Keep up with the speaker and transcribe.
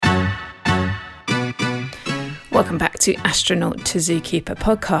Welcome back to Astronaut to Zookeeper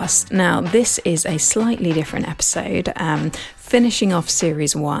podcast. Now, this is a slightly different episode, finishing off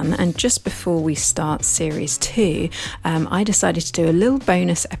Series 1, and just before we start Series 2, I decided to do a little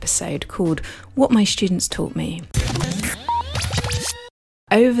bonus episode called What My Students Taught Me.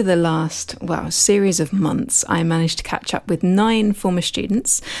 Over the last, series of months, I managed to catch up with 9 former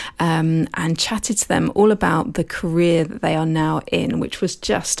students and chatted to them all about the career that they are now in, which was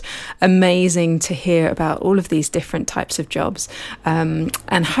just amazing to hear about all of these different types of jobs. And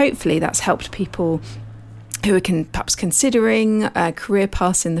hopefully that's helped people who are perhaps considering career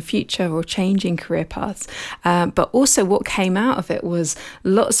paths in the future or changing career paths. But also what came out of it was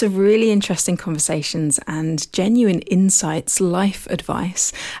lots of really interesting conversations and genuine insights, life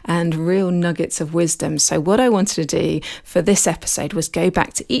advice, and real nuggets of wisdom. So what I wanted to do for this episode was go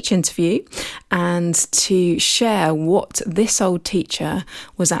back to each interview and to share what this old teacher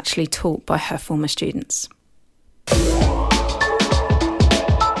was actually taught by her former students.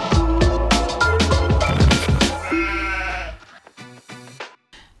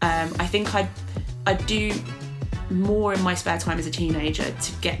 I think I'd do more in my spare time as a teenager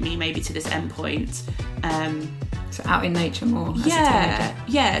to get me maybe to this end point. So out in nature more as a teenager?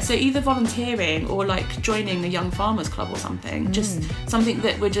 Yeah, so either volunteering or like joining a young farmers club or something. Just something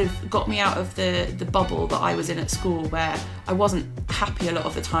that would have got me out of the bubble that I was in at school, where I wasn't happy a lot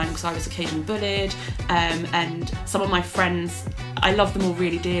of the time because I was occasionally bullied, and some of my friends, I love them all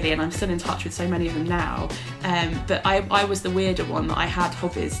really dearly and I'm still in touch with so many of them now, but I was the weirder one, that I had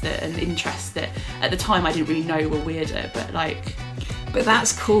hobbies and interests that at the time I didn't really know were weirder, But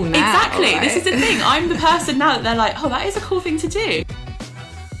that's cool now. Exactly. Right? This is the thing. I'm the person now that they're like, oh, that is a cool thing to do.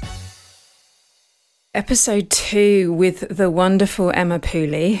 Episode 2 with the wonderful Emma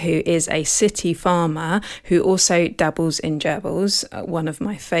Pooley, who is a city farmer who also dabbles in gerbils, one of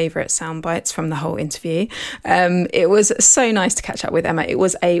my favourite sound bites from the whole interview. It was so nice to catch up with Emma. It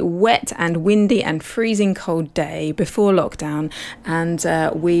was a wet and windy and freezing cold day before lockdown, and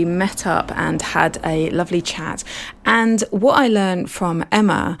we met up and had a lovely chat. And what I learned from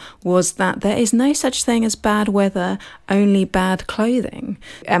Emma was that there is no such thing as bad weather, only bad clothing.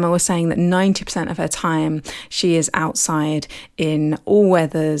 Emma was saying that 90% of her time she is outside in all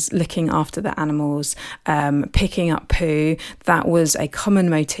weathers, looking after the animals, picking up poo. That was a common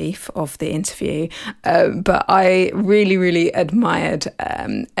motif of the interview, but I really, really admired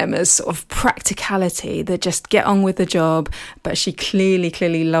Emma's sort of practicality, that just get on with the job, but she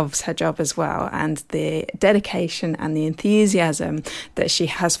clearly loves her job as well, and the dedication and the enthusiasm that she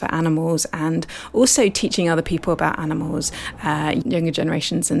has for animals, and also teaching other people about animals, younger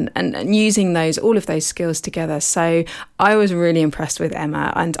generations, and using all of those skills together. So I was really impressed with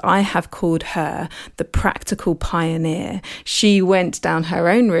Emma, and I have called her the practical pioneer. She went down her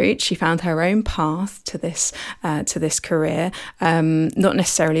own route. She found her own path to this career, not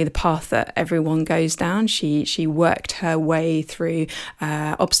necessarily the path that everyone goes down. She worked her way through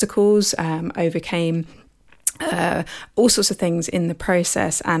obstacles, overcame all sorts of things in the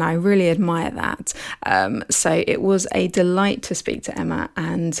process, and I really admire that. So it was a delight to speak to Emma,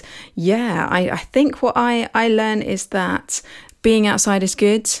 and I think what I learned is that being outside is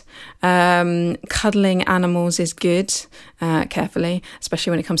good, cuddling animals is good, carefully,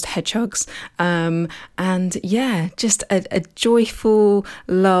 especially when it comes to hedgehogs, just a joyful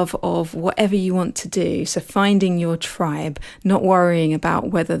love of whatever you want to do. So finding your tribe, not worrying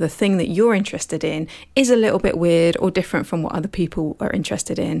about whether the thing that you're interested in is a little bit weird or different from what other people are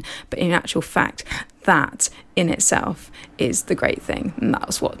interested in, but in actual fact, that in itself is the great thing, and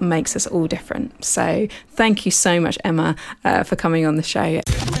that's what makes us all different. So thank you so much, Emma, for coming on the show.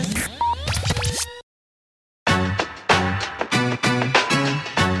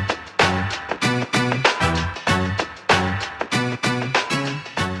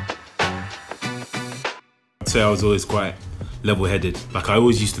 I'd say I was always quite level-headed. Like, I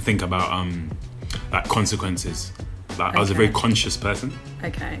always used to think about like consequences. Like, I was a very conscious person.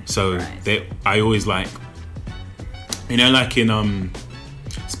 Okay. So right. I always like, like in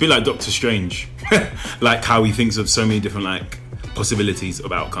it's a bit like Doctor Strange, like how he thinks of so many different like possibilities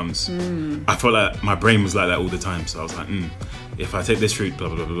of outcomes. I felt like my brain was like that all the time. So I was like, if I take this route, blah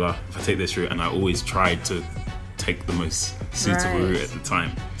blah blah blah. If I take this route, and I always tried to take the most suitable route at the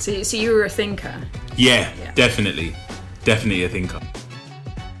time. So you were a thinker. Yeah. Definitely a thinker.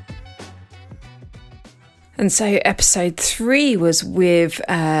 And so episode 3 was with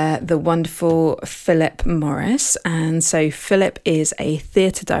the wonderful Philip Morris. And so Philip is a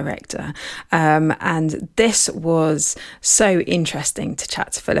theatre director. And this was so interesting to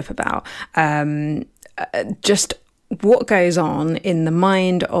chat to Philip about. Just what goes on in the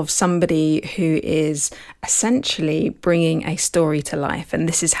mind of somebody who is essentially bringing a story to life. And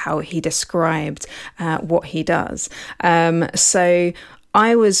this is how he described what he does. So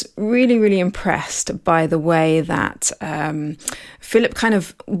I was really, really impressed by the way that Philip kind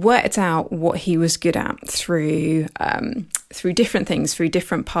of worked out what he was good at through different things, through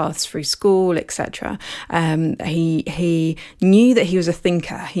different paths, through school, etc. He knew that he was a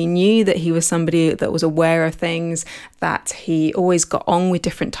thinker. He knew that he was somebody that was aware of things, that he always got on with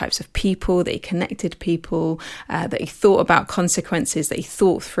different types of people, that he connected people, that he thought about consequences, that he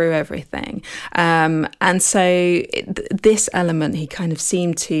thought through everything. And so this element he kind of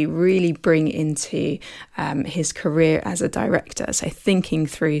seemed to really bring into his career as a director. So thinking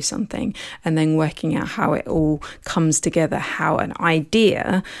through something and then working out how it all comes together, how an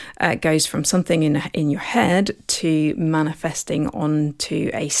idea goes from something in your head to manifesting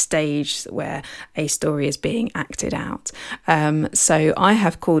onto a stage where a story is being acted out. So I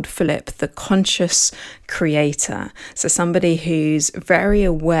have called Philip the conscious creator. So somebody who's very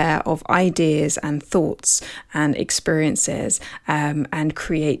aware of ideas and thoughts and experiences and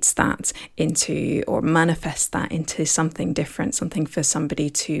creates that into, or manifests that into something different, something for somebody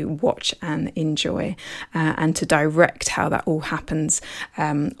to watch and enjoy, and to direct how that all happens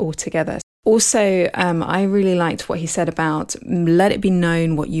all together. Also, I really liked what he said about let it be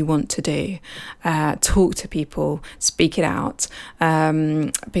known what you want to do. Talk to people, speak it out,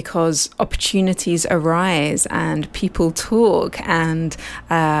 because opportunities arise and people talk and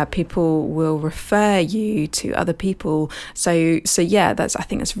people will refer you to other people. So yeah, I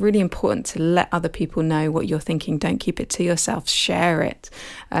think that's really important to let other people know what you're thinking. Don't keep it to yourself. Share it,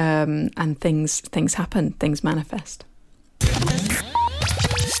 and things happen. Things manifest.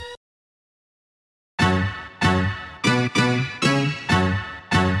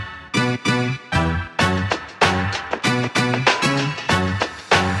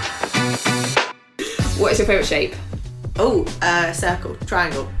 What is your favourite shape? Oh, circle,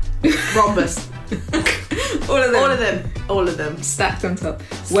 triangle, rhombus. All of them. All of them. All of them. Stacked on top.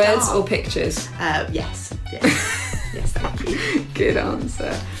 Words or pictures? Yes. Yes, thank you. Good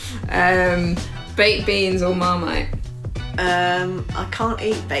answer. Baked beans or Marmite? I can't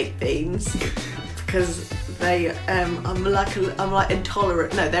eat baked beans because they. I'm like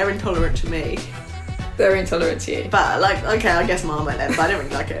intolerant. No, they're intolerant to me. They're intolerant to you. But okay, I guess Marmite then. But I don't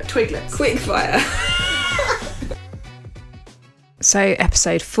really like it. Twiglets. Quick fire. So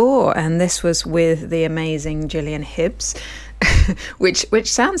episode 4, and this was with the amazing Gillian Hibbs, which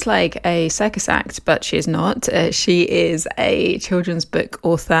sounds like a circus act, but she is not. She is a children's book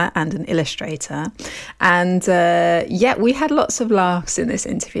author and an illustrator. And we had lots of laughs in this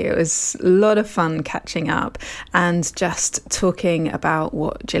interview. It was a lot of fun catching up and just talking about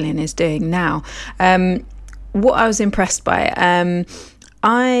what Gillian is doing now. What I was impressed by,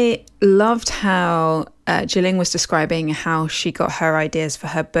 I loved how Gillian was describing how she got her ideas for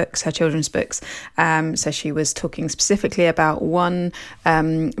her books, her children's books. So she was talking specifically about one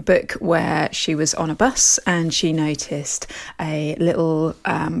book where she was on a bus and she noticed a little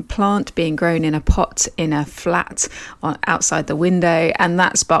plant being grown in a pot in a flat outside the window, and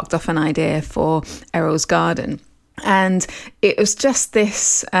that sparked off an idea for Errol's Garden. And it was just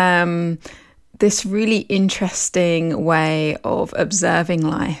this really interesting way of observing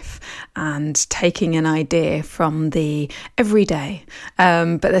life and taking an idea from the everyday.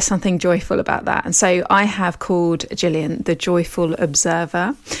 But there's something joyful about that. And so I have called Gillian the joyful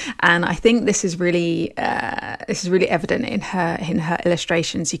observer. And I think this is really evident in her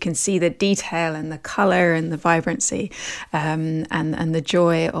illustrations. You can see the detail and the colour and the vibrancy, and the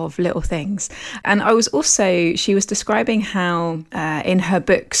joy of little things. And she was describing how in her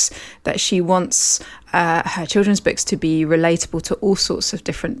books that she wants her children's books to be relatable to all sorts of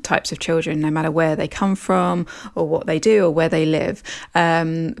different types of children, no matter where they come from or what they do or where they live,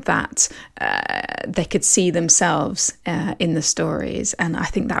 that they could see themselves in the stories. And I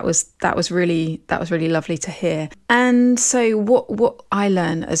think that was really lovely to hear. And so what I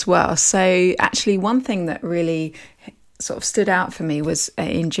learned as well. So actually one thing that really sort of stood out for me was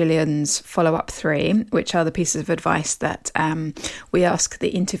in Gillian's follow-up 3, which are the pieces of advice that we ask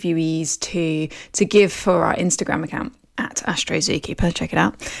the interviewees to give for our Instagram account at Astro Zookeeper. Check it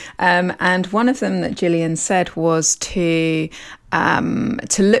out. And one of them that Gillian said was to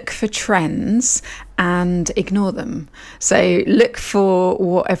look for trends and ignore them. So look for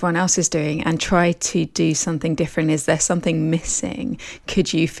what everyone else is doing and try to do something different. Is there something missing?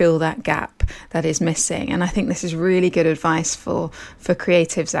 Could you fill that gap that is missing? And I think this is really good advice for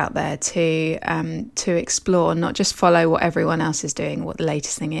creatives out there to explore, not just follow what everyone else is doing, what the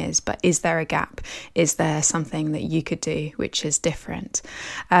latest thing is, but is there a gap? Is there something that you could do which is different?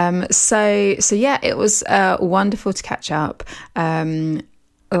 So yeah, it was wonderful to catch up.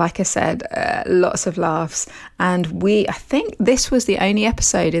 Like I said, lots of laughs. And I think this was the only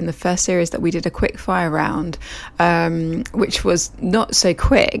episode in the first series that we did a quick fire round, which was not so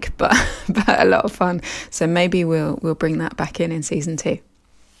quick, but a lot of fun. So maybe we'll bring that back in season 2.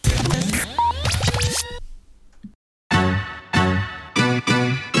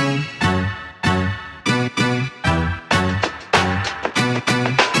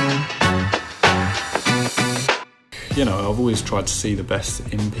 You know, I've always tried to see the best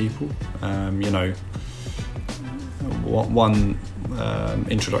in people. You know, one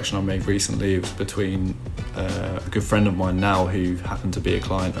introduction I made recently, it was between a good friend of mine now who happened to be a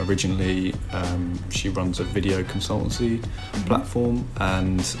client originally. She runs a video consultancy platform,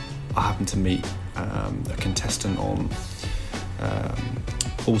 and I happened to meet a contestant on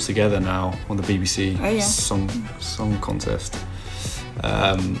All Together now on the BBC song contest.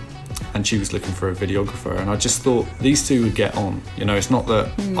 And she was looking for a videographer, and I just thought these two would get on. You know, it's not that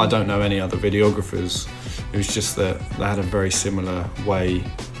I don't know any other videographers, it was just that they had a very similar way.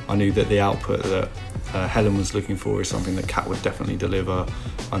 I knew that the output that Helen was looking for is something that Kat would definitely deliver.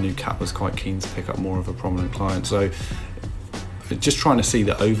 I knew Kat was quite keen to pick up more of a prominent client, so just trying to see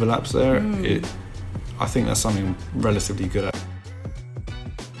the overlaps there, I think that's something relatively good at.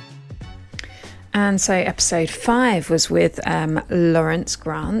 And so episode 5 was with Lawrence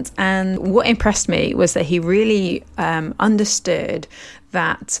Grant, and what impressed me was that he really understood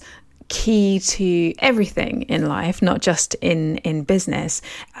that key to everything in life, not just in business,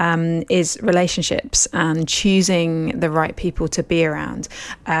 is relationships and choosing the right people to be around,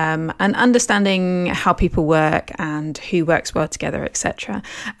 and understanding how people work and who works well together, etc.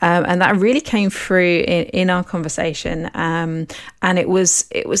 And that really came through in our conversation, and it was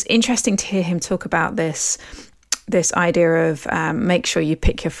interesting to hear him talk about this idea of make sure you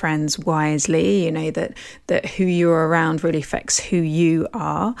pick your friends wisely, you know, that who you're around really affects who you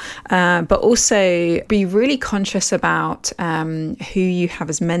are, but also be really conscious about who you have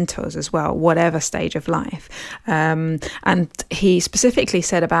as mentors as well, whatever stage of life. And he specifically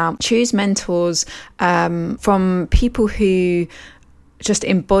said about choose mentors from people who just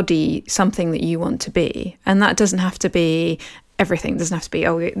embody something that you want to be. And that doesn't have to be everything. It doesn't have to be,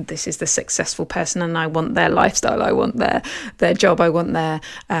 oh, this is the successful person and I want their lifestyle, I want their job, I want their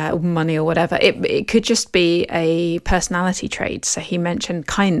money or whatever. It could just be a personality trait. So he mentioned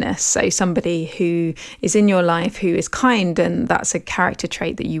kindness. So somebody who is in your life who is kind, and that's a character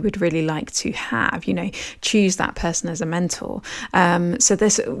trait that you would really like to have, you know, choose that person as a mentor. So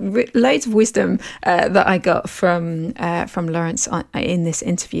there's loads of wisdom that I got from Lawrence in this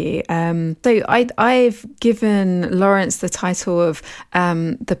interview. So I've given Lawrence the title of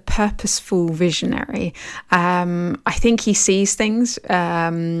the purposeful visionary. I think he sees things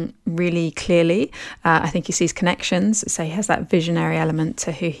really clearly. I think he sees connections, so he has that visionary element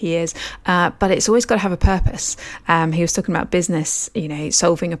to who he is, but it's always got to have a purpose. He was talking about business, you know,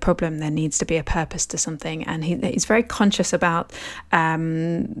 solving a problem, there needs to be a purpose to something, and he's very conscious about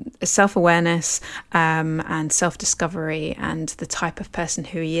self-awareness and self-discovery and the type of person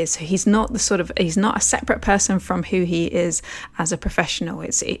who he is. So he's not he's not a separate person from who he is as a professional.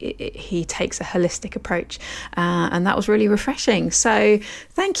 He takes a holistic approach, and that was really refreshing. So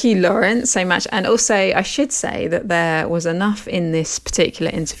thank you, Lawrence, so much. And also I should say that there was enough in this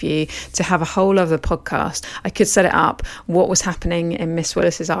particular interview to have a whole other podcast. I could set it up, what was happening in Miss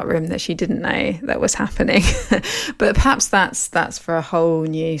Willis's art room that she didn't know that was happening. But perhaps that's for a whole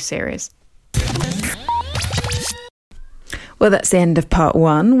new series. Well, that's the end of part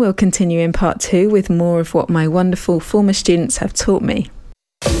 1. We'll continue in part 2 with more of what my wonderful former students have taught me.